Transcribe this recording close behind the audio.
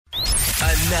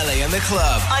Nelly and the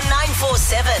Club On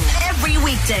 947 every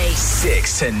weekday.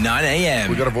 6 to 9 a.m.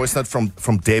 We got a voice note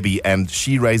from Debbie, and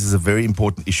she raises a very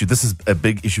important issue. This is a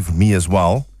big issue for me as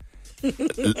well.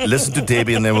 Listen to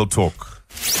Debbie, and then we'll talk.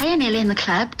 Hey, Nelly in the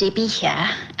Club, Debbie here.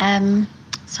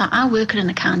 So I work at an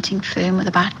accounting firm with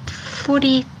about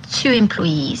 42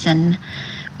 employees, and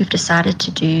we've decided to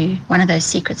do one of those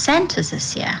Secret Santas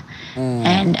this year.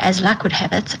 And as luck would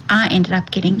have it, I ended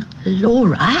up getting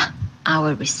Laura,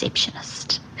 our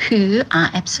receptionist, who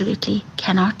I absolutely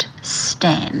cannot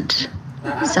stand.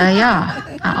 So yeah,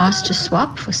 I asked to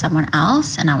swap for someone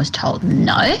else, and I was told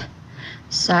no.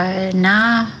 So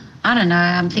now, I don't know,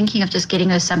 I'm thinking of just getting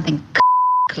her something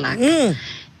like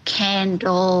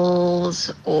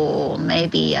candles or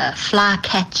maybe a fly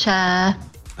catcher.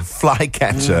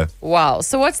 Flycatcher. Wow.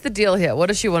 So what's the deal here? What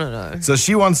does she want to know? So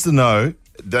she wants to know,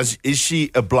 is she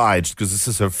obliged, because this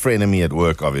is her frenemy at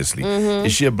work, obviously,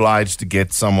 is she obliged to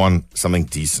get someone something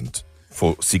decent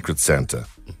for Secret Santa?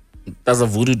 Does a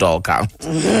voodoo doll count?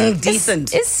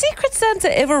 Decent. Is Secret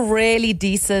Santa ever really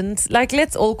decent? Like,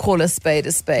 let's all call a spade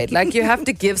a spade. Like, you have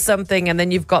to give something, and then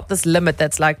you've got this limit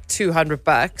that's like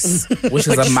 $200, Which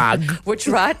is a mug. which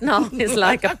right now is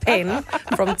like a pen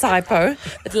from Typo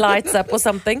that lights up or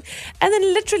something. And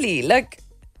then literally, like,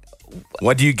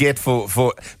 What do you get for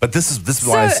but this is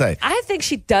why I say. I think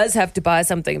she does have to buy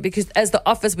something, because as the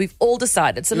office, we've all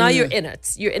decided. So now you're in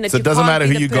it. You're in it. So it You doesn't can't matter be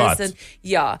who the you got. person.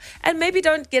 Yeah. And maybe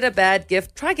don't get a bad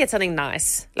gift. Try get something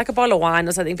nice, like a bottle of wine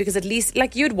or something, because at least,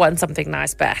 like, you'd want something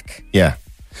nice back. Yeah.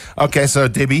 Okay, so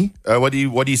Debbie, what do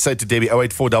you say to Debbie?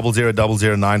 084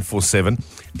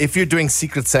 If you're doing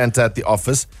Secret Santa at the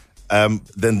office,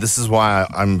 then this is why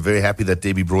I'm very happy that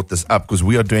Debbie brought this up, because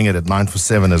we are doing it at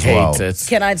 947 as well. Hate it.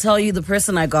 Can I tell you the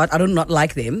person I got? I do not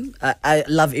like them. I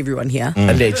love everyone here.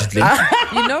 Allegedly.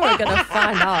 You know we're going to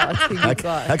find out who you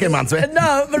got. Okay, Manswe.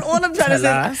 No, but all I'm trying to Tell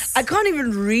say, us. I can't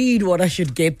even read what I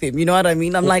should get them. You know what I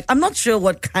mean? I'm like, I'm not sure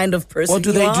what kind of person What do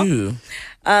you they are. do?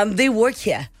 They work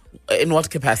here. In what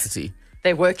capacity?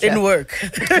 They work here. In work.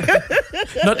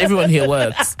 Not everyone here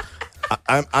works.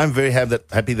 I'm very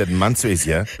happy that Manswe is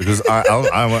here, because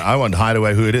I won't hide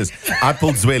away who it is. I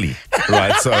pulled Zweli,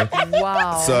 right?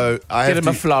 Wow. So I Get have him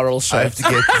a to, floral I have shirt.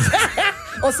 to get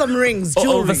Or some rings, Or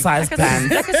jewelry. oversized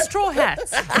pants. Like a straw hat.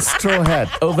 a straw hat.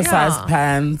 Oversized Yeah.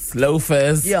 pants,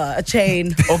 loafers, Yeah, a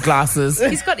chain, or glasses.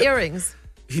 He's got earrings.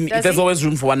 Does There's he? always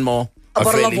room for one more. a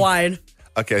bottle of really? wine.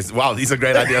 Okay, wow, these are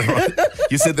great ideas.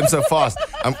 You said them so fast.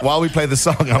 While we play the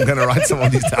song, I'm going to write some of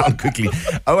these down quickly.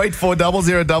 084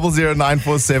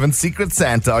 Secret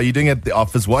Santa. Are you doing it at the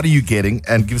office? What are you getting?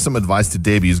 And give some advice to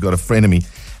Debbie, who's got a frenemy,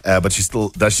 but she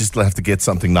still have to get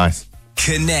something nice.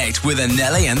 Connect with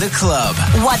Nelly and the Club.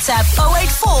 WhatsApp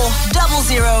 084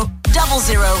 00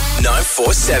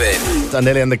 947.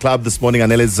 Anele and the Club this morning.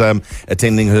 Anele's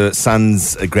attending her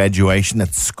son's graduation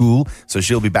at school, so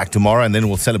she'll be back tomorrow, and then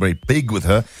we'll celebrate big with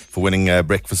her for winning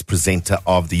Breakfast Presenter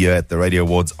of the Year at the Radio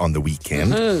Awards on the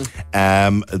weekend.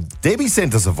 Debbie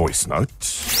sent us a voice note.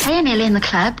 Hey, Nelly in the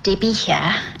Club, Debbie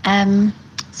here.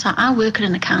 So I work at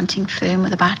an accounting firm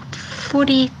with about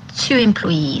 42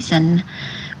 employees, and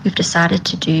we've decided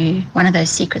to do one of those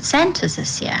Secret Santas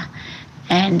this year.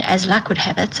 And as luck would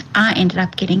have it, I ended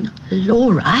up getting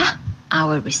Laura,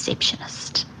 our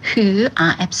receptionist, who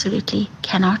I absolutely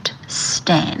cannot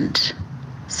stand.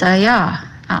 So yeah,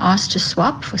 I asked to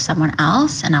swap for someone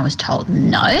else, and I was told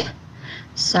no.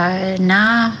 So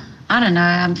now, I don't know,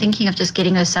 I'm thinking of just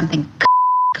getting her something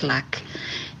like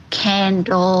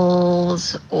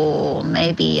candles or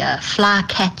maybe a fly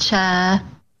catcher.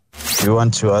 Do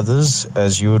unto others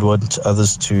as you would want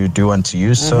others to do unto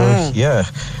you. So, yeah,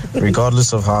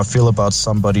 regardless of how I feel about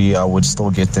somebody, I would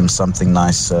still get them something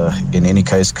nice in any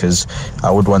case, because I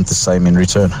would want the same in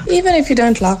return. Even if you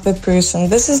don't like the person,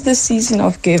 this is the season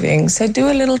of giving. So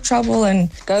do a little trouble and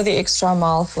go the extra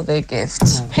mile for their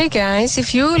gifts. Hey guys,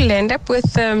 if you land up with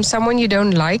someone you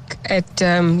don't like at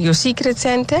your Secret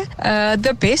Santa,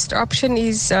 the best option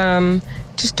is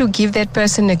just to give that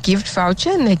person a gift voucher,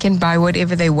 and they can buy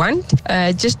whatever they want,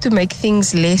 just to make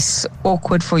things less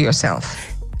awkward for yourself.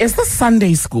 Is this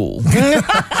Sunday school?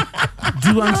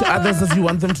 Do unto others as you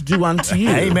want them to do unto you.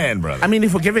 Amen, brother. I mean,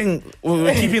 if we're keeping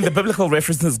the biblical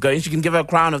references going, she can give her a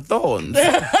crown of thorns.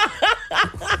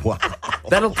 Wow.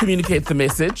 That'll communicate the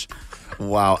message.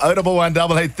 Wow.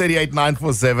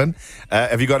 011-888-947.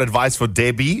 Have you got advice for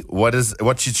Debbie? What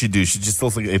should she do? Should she still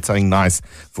get something nice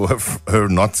for her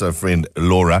not-so-friend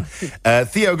Laura?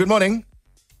 Theo, good morning.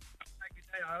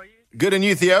 How are you? Good, and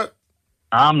you, Theo?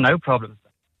 No problem.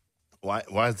 Why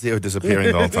is Theo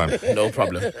disappearing the whole time? No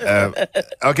problem.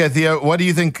 Okay, Theo, what do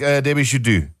you think Debbie should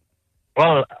do?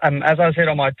 Well, as I said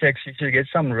on my text, you should get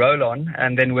some roll-on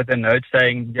and then with a note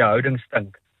saying, "Ja, houding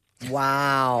stink."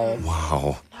 Wow.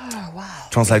 Wow.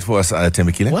 Translate for us,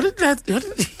 Tembekile. What did that?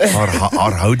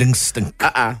 Our houding stink.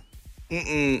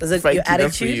 Is it your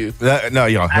attitude? No,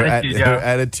 yeah. Her Attitude, her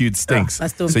yeah. attitude stinks.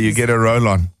 That's the- So you get a roll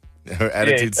on. Her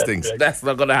attitude that's stinks. right. That's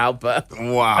not gonna help her.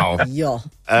 Wow. Yeah.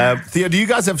 Theo, do you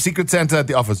guys have Secret Santa at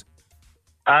the office?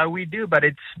 We do, but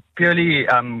it's purely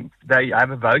they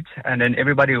have a vote, and then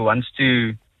everybody who wants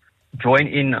to join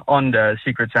in on the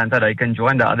Secret Santa, they can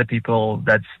join. The other people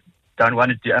that don't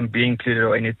want to be included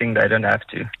or anything, they don't have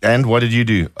to. And what did you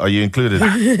do? Are you included?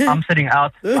 I'm sitting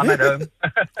out. I'm at home.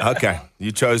 Okay.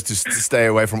 You chose to stay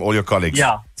away from all your colleagues.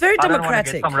 Yeah. It's very I don't want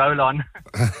to democratic. get some roll on.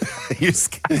 You're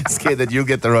scared that you'll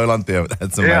get the roll on, Theo.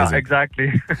 That's amazing. Yeah,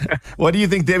 exactly. What do you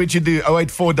think Debbie should do?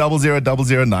 084 00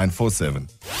 947.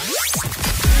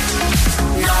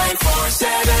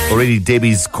 Already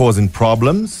Debbie's causing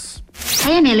problems.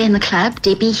 Hey, Anneli in the club,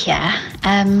 Debbie here.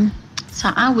 So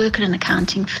I work at an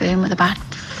accounting firm with about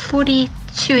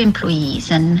 42 employees,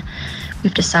 and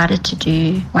we've decided to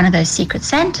do one of those Secret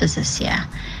Santas this year.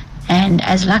 And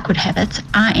as luck would have it,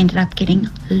 I ended up getting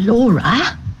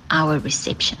Laura, our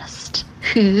receptionist,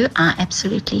 who I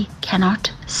absolutely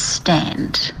cannot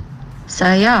stand.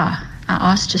 So yeah,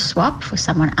 I asked to swap for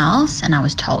someone else, and I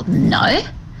was told no.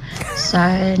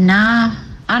 So now,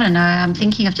 I don't know, I'm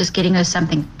thinking of just getting her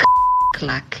something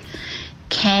like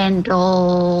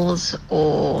candles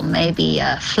or maybe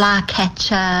a fly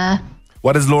catcher.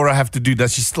 What does Laura have to do?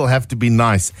 Does she still have to be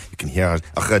nice? You can hear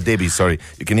her. Debbie, sorry.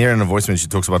 You can hear her in her voice when she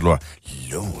talks about Laura.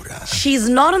 Laura. She's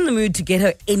not in the mood to get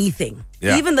her anything.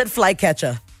 Yeah. Even that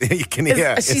flycatcher. You can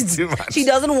hear. It's too much. She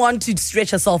doesn't want to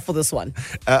stretch herself for this one.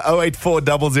 084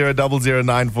 00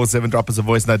 947. Drop us a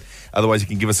voice note. Otherwise, you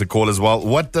can give us a call as well.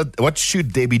 What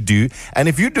should Debbie do? And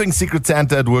if you're doing Secret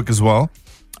Santa at work as well,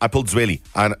 I pulled Zweli.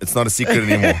 It's not a secret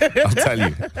anymore. I'll tell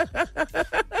you.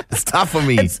 It's tough for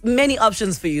me. It's many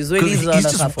options for you. Zweli's He's not a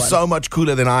just tough one. so much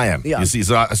cooler than I am. Yeah. You see,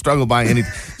 so I struggle buying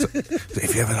anything. So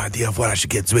if you have an idea of what I should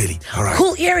get, Zweli. All right.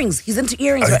 Cool earrings. He's into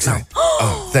earrings right now.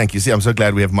 Oh, thank you. See, I'm so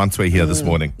glad we have Mansway here this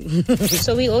morning.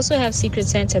 So we also have Secret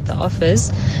Santa at the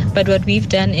office, but what we've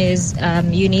done is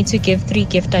you need to give 3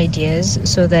 gift ideas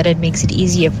so that it makes it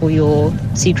easier for your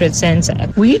Secret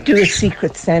Santa. We do a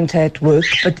Secret Santa at work,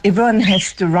 but everyone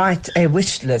has to write a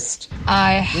wish list.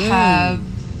 I have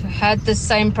had the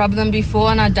same problem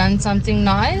before and I've done something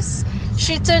nice.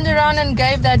 She turned around and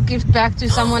gave that gift back to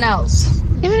someone else.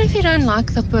 Even if you don't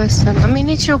like the person, I mean,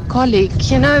 it's your colleague,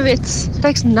 you know, it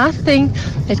takes nothing,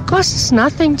 it costs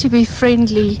nothing to be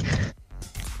friendly.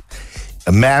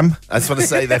 Ma'am, I just want to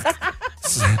say that.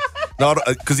 Not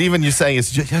because even you're saying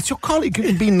it's your colleague, you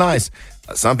can be nice.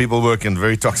 Some people work in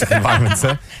very toxic environments,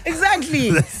 huh?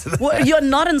 Exactly. Well, you're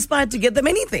not inspired to get them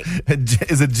anything.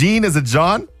 Is it Jean? Is it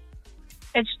John?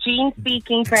 It's Jean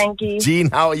speaking, Frankie. Jean,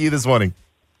 how are you this morning?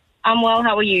 I'm well,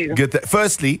 how are you? Good.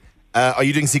 Firstly, are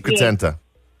you doing Secret Yes. Santa?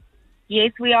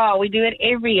 Yes, we are. We do it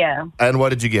every year. And what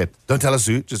did you get? Don't tell us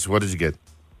who, just what did you get?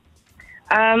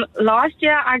 Last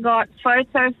year I got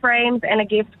photo frames and a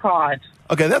gift card.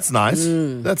 Okay, that's nice.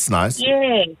 That's nice.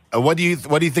 Yes. What do you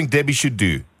think Debbie should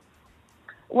do?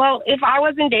 Well, if I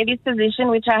was in Debbie's position,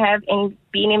 which I have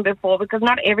been in before, because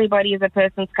not everybody is a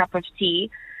person's cup of tea,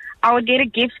 I would get a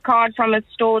gift card from a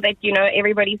store that, you know,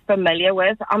 everybody's familiar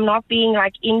with. I'm not being,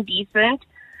 like, indecent,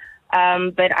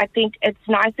 but I think it's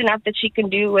nice enough that she can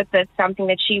do with it something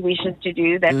that she wishes to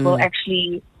do that will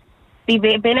actually be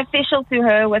beneficial to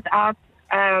her without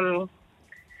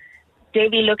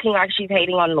Debbie looking like she's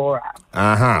hating on Laura.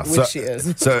 Which she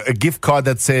is. So a gift card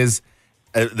that says,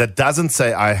 that doesn't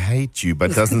say I hate you,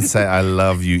 but doesn't say I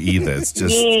love you either. It's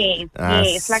just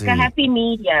yes, like a happy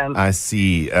medium. I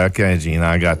see. Okay, Jean,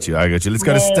 I got you. Let's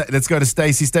go to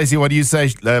Stacey. Stacey, what do you say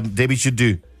Debbie should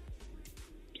do?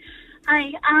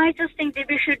 I just think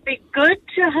Debbie should be good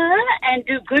to her and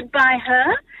do good by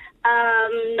her.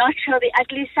 Not show the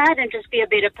ugly side and just be a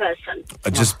better person.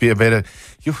 Just be a better.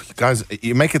 You guys,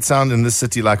 you make it sound in this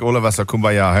city like all of us are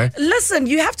kumbaya, hey? Listen,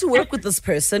 you have to work with this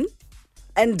person.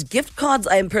 And gift cards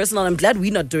are impersonal. I'm glad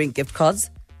we're not doing gift cards.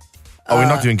 Oh, we're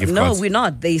not doing gift cards? No, we're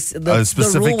not. The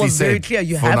specifically rule was very said clear.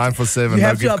 You for have 947, you no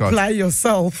have to gift cards. apply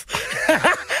yourself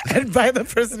and buy the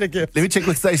person a gift. Let me check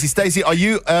with Stacey. Stacey, are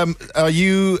you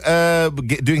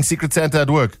doing Secret Santa at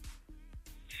work?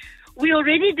 We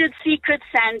already did Secret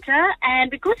Santa,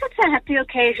 and because it's a happy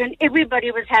occasion,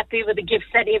 everybody was happy with the gifts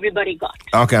that everybody got.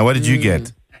 Okay, what did you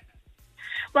get?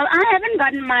 Well, I haven't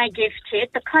gotten my gift yet.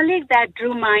 The colleague that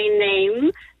drew my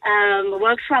name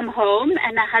works from home,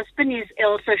 and her husband is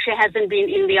ill, so she hasn't been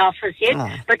in the office yet. Oh.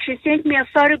 But she sent me a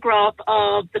photograph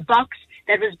of the box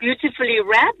that was beautifully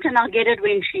wrapped, and I'll get it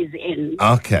when she's in.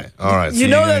 Okay, all right. You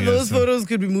know that those photos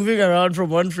could be moving around from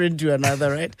one friend to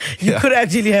another, right? You could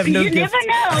actually have no You gift. never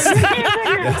know. You never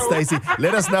know. Yeah, Stacey,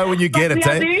 let us know when you get it. We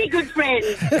are very good friends.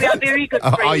 We are very good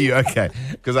friends. Are you? Okay.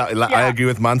 Because I agree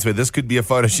with Manswe. This could be a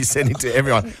photo she's sending to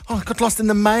everyone. Oh, it got lost in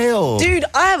the mail. Dude,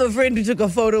 I have a friend who took a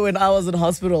photo when I was in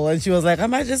hospital, and she was like, I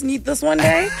might just need this one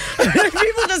day.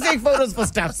 People just take photos for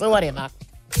stuff, so whatever.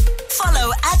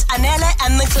 Follow at Anele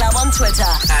and the Club on Twitter.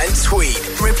 And tweet.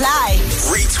 Reply.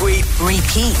 Retweet.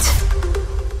 Repeat.